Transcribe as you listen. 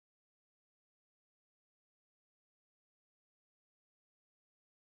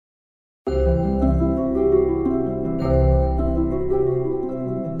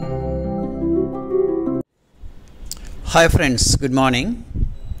Hi friends, good morning.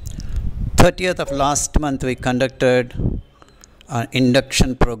 30th of last month we conducted an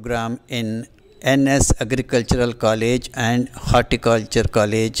induction program in NS Agricultural College and Horticulture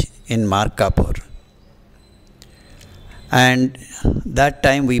College in Markapur. And that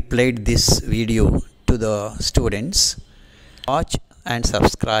time we played this video to the students. Watch and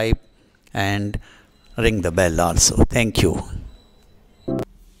subscribe and ring the bell also. Thank you.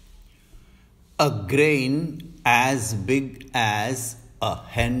 A grain as big as a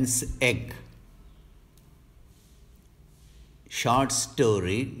hen's egg. Short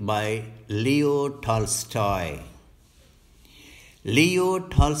story by Leo Tolstoy. Leo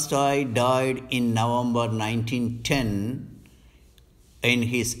Tolstoy died in November 1910 in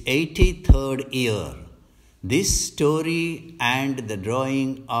his 83rd year. This story and the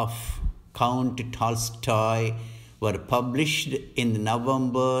drawing of Count Tolstoy were published in the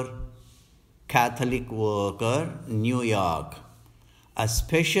November Catholic Worker, New York, a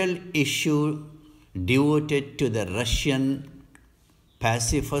special issue devoted to the Russian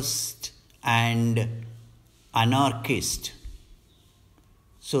pacifist and anarchist.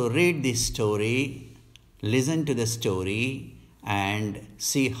 So read this story, listen to the story, and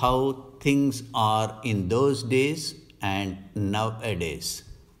see how things are in those days and nowadays.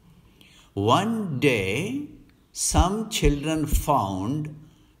 One day, some children found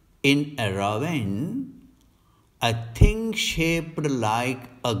in a ravine a thing shaped like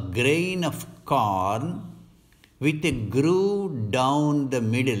a grain of corn with a groove down the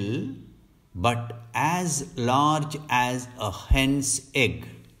middle, but as large as a hen's egg.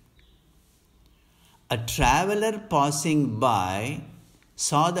 A traveler passing by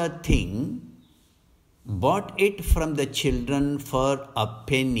saw the thing, bought it from the children for a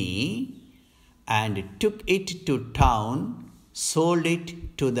penny, and took it to town, sold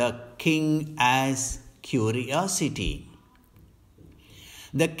it to the king as curiosity.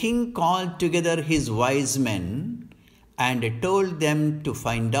 The king called together his wise men and told them to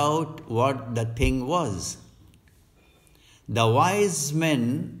find out what the thing was. The wise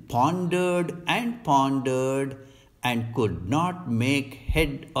men pondered and could not make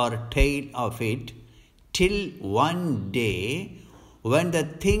head or tail of it, till one day, when the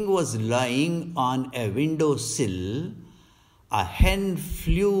thing was lying on a window sill, a hen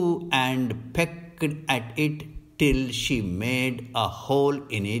flew and pecked at it till she made a hole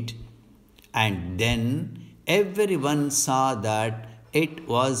in it, and then everyone saw that it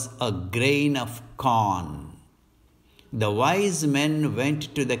was a grain of corn. The wise men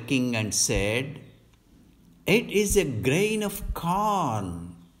went to the king and said, "It is a grain of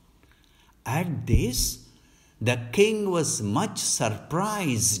corn." At this, the king was much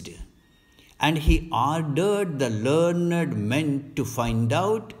surprised, and he ordered the learned men to find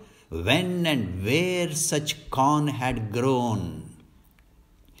out when and where such corn had grown.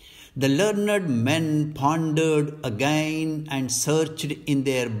 The learned men pondered again and searched in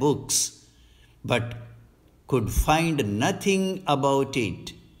their books, but could find nothing about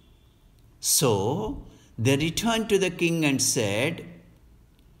it. So they returned to the king and said,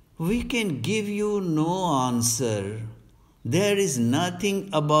 "We can give you no answer. There is nothing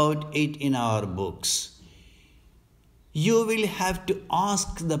about it in our books. You will have to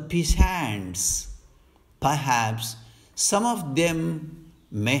ask the peasants. Perhaps some of them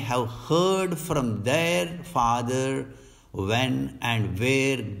may have heard from their father when and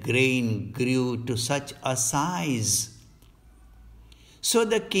where grain grew to such a size." So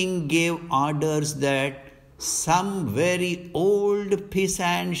the king gave orders that some very old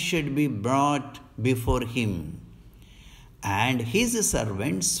peasant should be brought before him. And his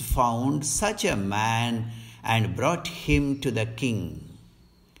servants found such a man and brought him to the king.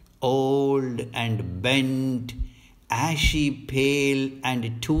 Old and bent, ashy pale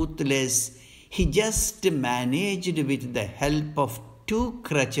and toothless, he just managed with the help of 2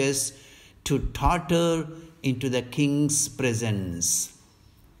 crutches to totter into the king's presence.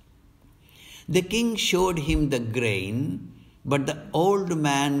 The king showed him the grain, but the old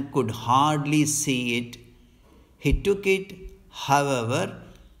man could hardly see it. He took it, however,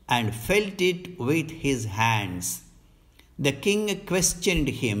 and felt it with his hands. The king questioned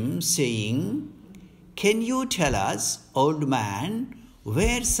him, saying, "Can you tell us, old man,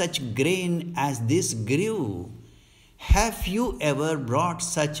 where such grain as this grew? Have you ever brought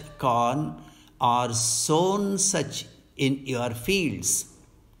such corn or sown such in your fields?"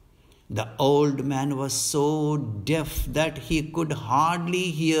 The old man was so deaf that he could hardly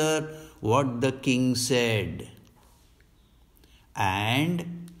hear what the king said. And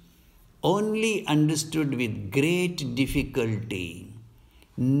only understood with great difficulty.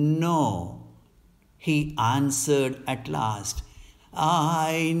 No, he answered at last,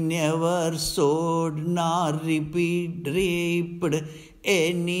 I never sowed nor reaped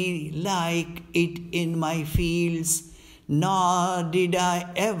any like it in my fields, nor did I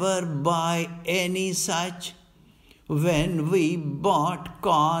ever buy any such. When we bought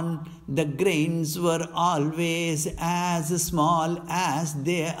corn, the grains were always as small as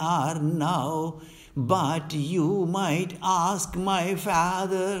they are now. But you might ask my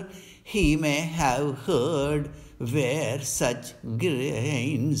father, he may have heard where such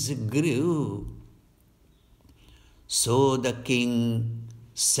grains grew. So the king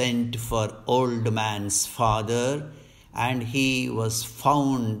sent for old man's father, and he was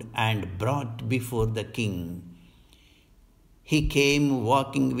found and brought before the king. He came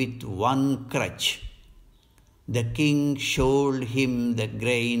walking with one crutch. The king showed him the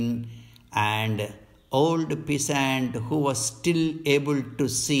grain, and old peasant, who was still able to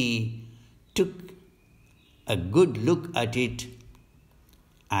see, took a good look at it,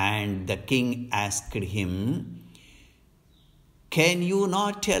 and the king asked him, Can you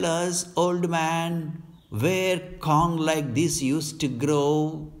not tell us, old man, where corn like this used to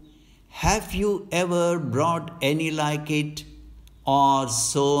grow? Have you ever brought any like it, or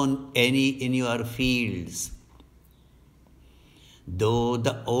sown any in your fields? Though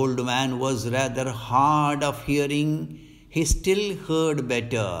the old man was rather hard of hearing, he still heard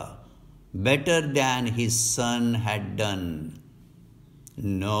better than his son had done.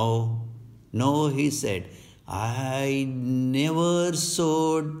 No, he said, I never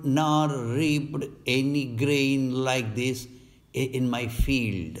sowed nor reaped any grain like this in my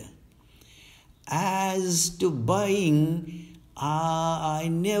field. As to buying, I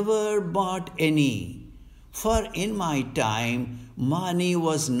never bought any, for in my time money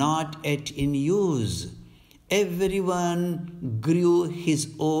was not yet in use. Everyone grew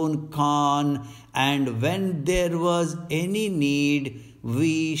his own corn, and when there was any need,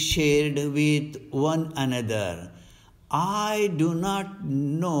 we shared with one another. I do not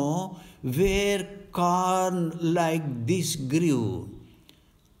know where corn like this grew.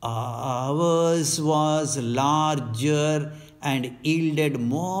 Ours was larger and yielded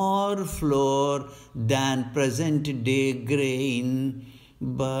more flour than present-day grain,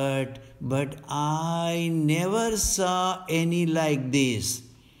 but I never saw any like this.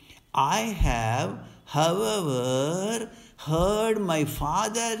 I have, however, heard my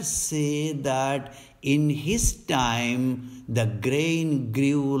father say that in his time the grain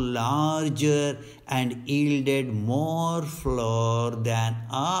grew larger and yielded more flour than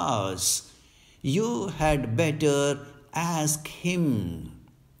ours. You had better ask him.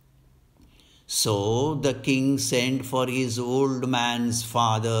 So the king sent for his old man's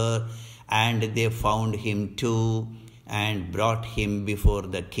father, and they found him too, and brought him before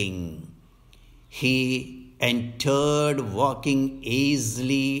the king. He entered walking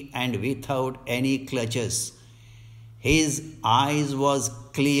easily and without any clutches. His eyes was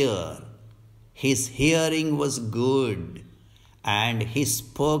clear, his hearing was good, and he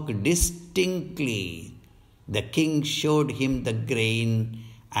spoke distinctly. The king showed him the grain,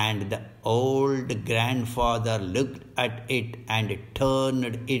 and the old grandfather looked at it and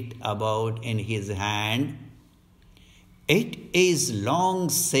turned it about in his hand. It is long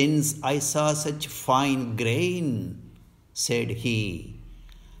since I saw such fine grain, said he,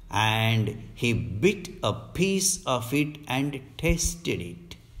 and he bit a piece of it and tasted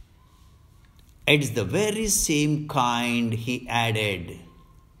it. It's the very same kind, he added.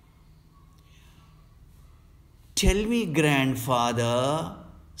 Tell me, grandfather,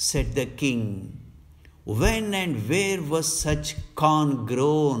 said the king, when and where was such corn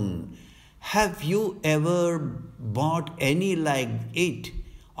grown? Have you ever bought any like it,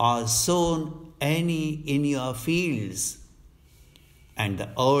 or sown any in your fields? And the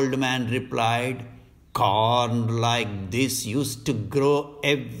old man replied, Corn like this used to grow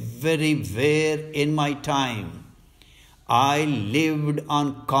everywhere in my time. I lived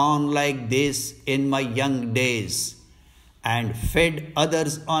on corn like this in my young days, and fed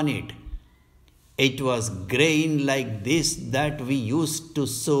others on it. It was grain like this that we used to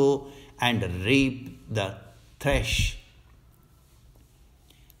sow and reap the thresh.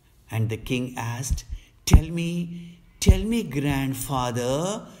 And the king asked, Tell me,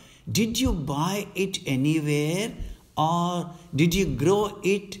 grandfather, did you buy it anywhere, or did you grow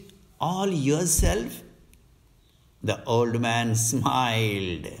it all yourself? The old man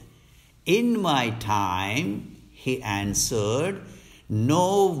smiled. In my time, he answered,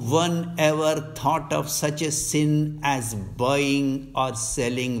 No one ever thought of such a sin as buying or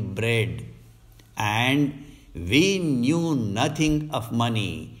selling bread. And we knew nothing of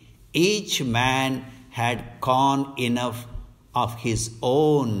money. Each man had corn enough of his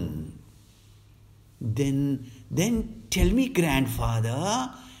own. Then tell me,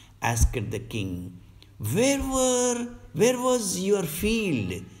 grandfather, asked the king, where was your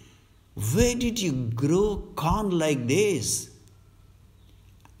field? Where did you grow corn like this?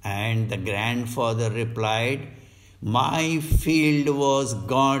 And the grandfather replied, my field was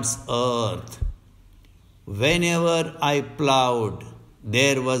God's earth. Whenever I plowed,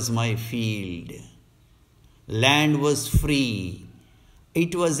 there was my field. Land was free.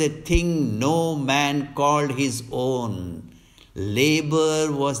 It was a thing no man called his own.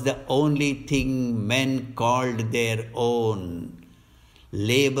 Labor was the only thing men called their own.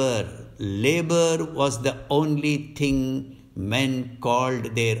 Labor was the only thing men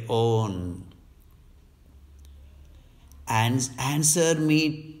called their own. And answer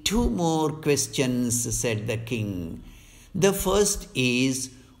me 2 more questions, said the king. The first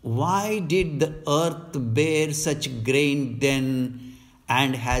is, why did the earth bear such grain then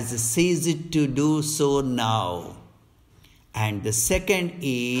and has ceased to do so now? And the second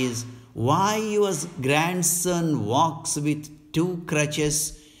is, why your grandson walks with 2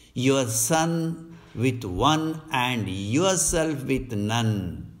 crutches, your son with 1 and yourself with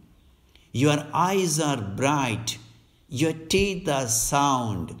none? Your eyes are bright, your teeth are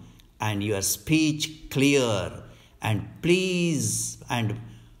sound, and your speech clear and pleasant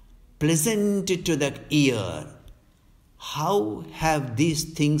to the ear. How have these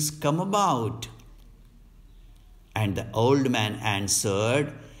things come about? And the old man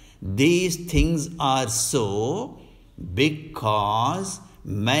answered, these things are so because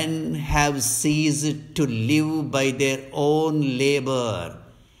men have ceased to live by their own labor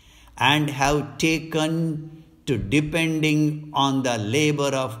and have taken to depending on the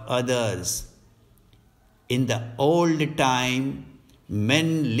labor of others. In the old time,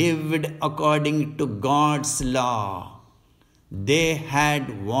 men lived according to God's law. They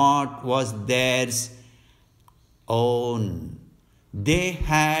had what was theirs own. They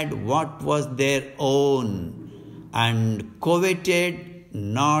had what was their own and coveted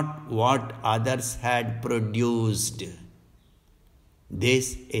not what others had produced.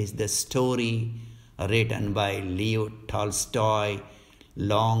 This is the story written by Leo Tolstoy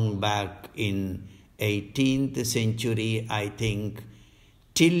long back in 18th century, I think.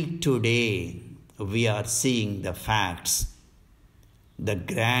 Till today, we are seeing the facts. The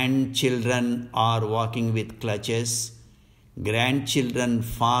grandchildren are walking with clutches. Grandchildren,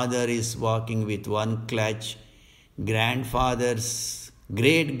 father is walking with 1 clutch. Grandfathers,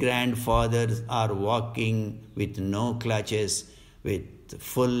 great-grandfathers are walking with no clutches, with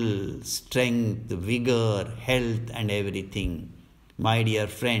full strength, vigor, health and everything. My dear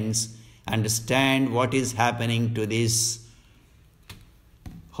friends, understand what is happening to this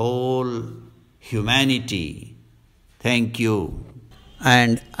whole humanity. Thank you.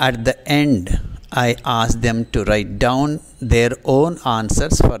 And at the end, I asked them to write down their own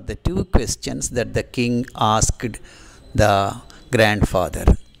answers for the 2 questions that the king asked the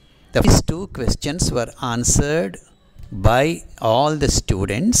grandfather. These 2 questions were answered by all the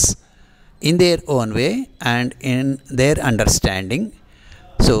students in their own way and in their understanding.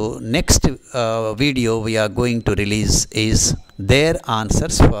 So next video we are going to release is their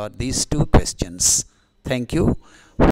answers for these 2 questions. Thank you.